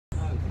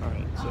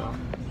So,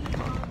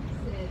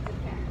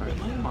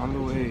 alright, on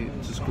the way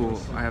to school,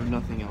 I have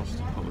nothing else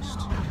to post.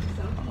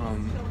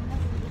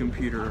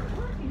 Computer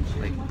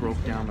like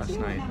broke down last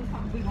night.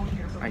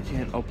 I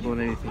can't upload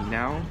anything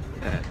now.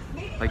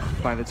 Like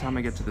by the time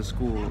I get to the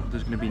school,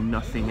 there's gonna be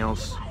nothing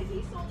else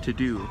to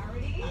do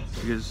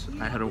because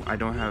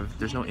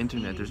there's no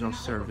internet, there's no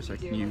service I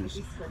can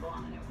use.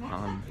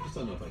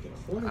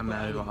 I'm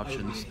out of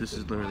options. This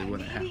is literally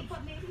what I have.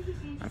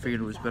 I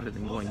figured it was better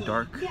than going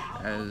dark,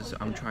 as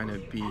I'm trying to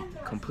be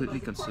completely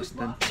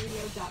consistent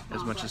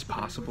as much as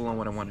possible on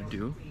what I want to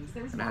do,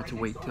 and I had to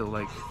wait till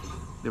like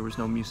there was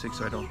no music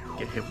so I don't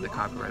get hit with the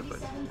copyright, but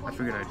I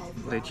figured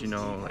I'd let you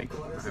know like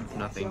I have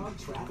nothing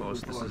to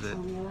post. This is it.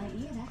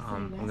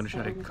 I'm gonna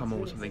try to come up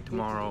with something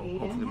tomorrow.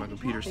 Hopefully my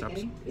computer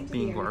stops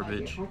being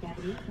garbage.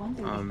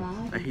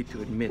 I hate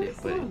to admit it,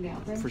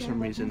 but for some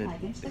reason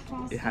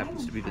it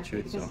happens to be the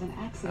truth, so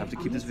I have to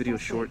keep this video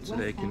short so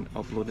that I can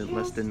upload in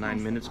less than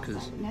 9 minutes,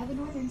 because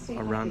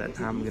around that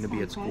time I'm gonna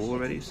be at school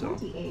already, so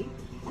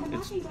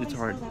it's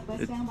hard.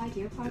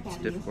 It's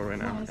difficult right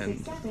now,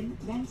 and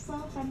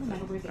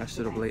I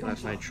stood up late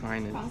last night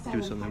trying to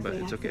do something, but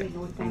it's okay.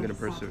 I'm gonna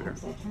persevere.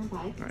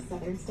 Alright.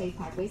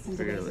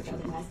 Figured I'd let you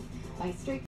know.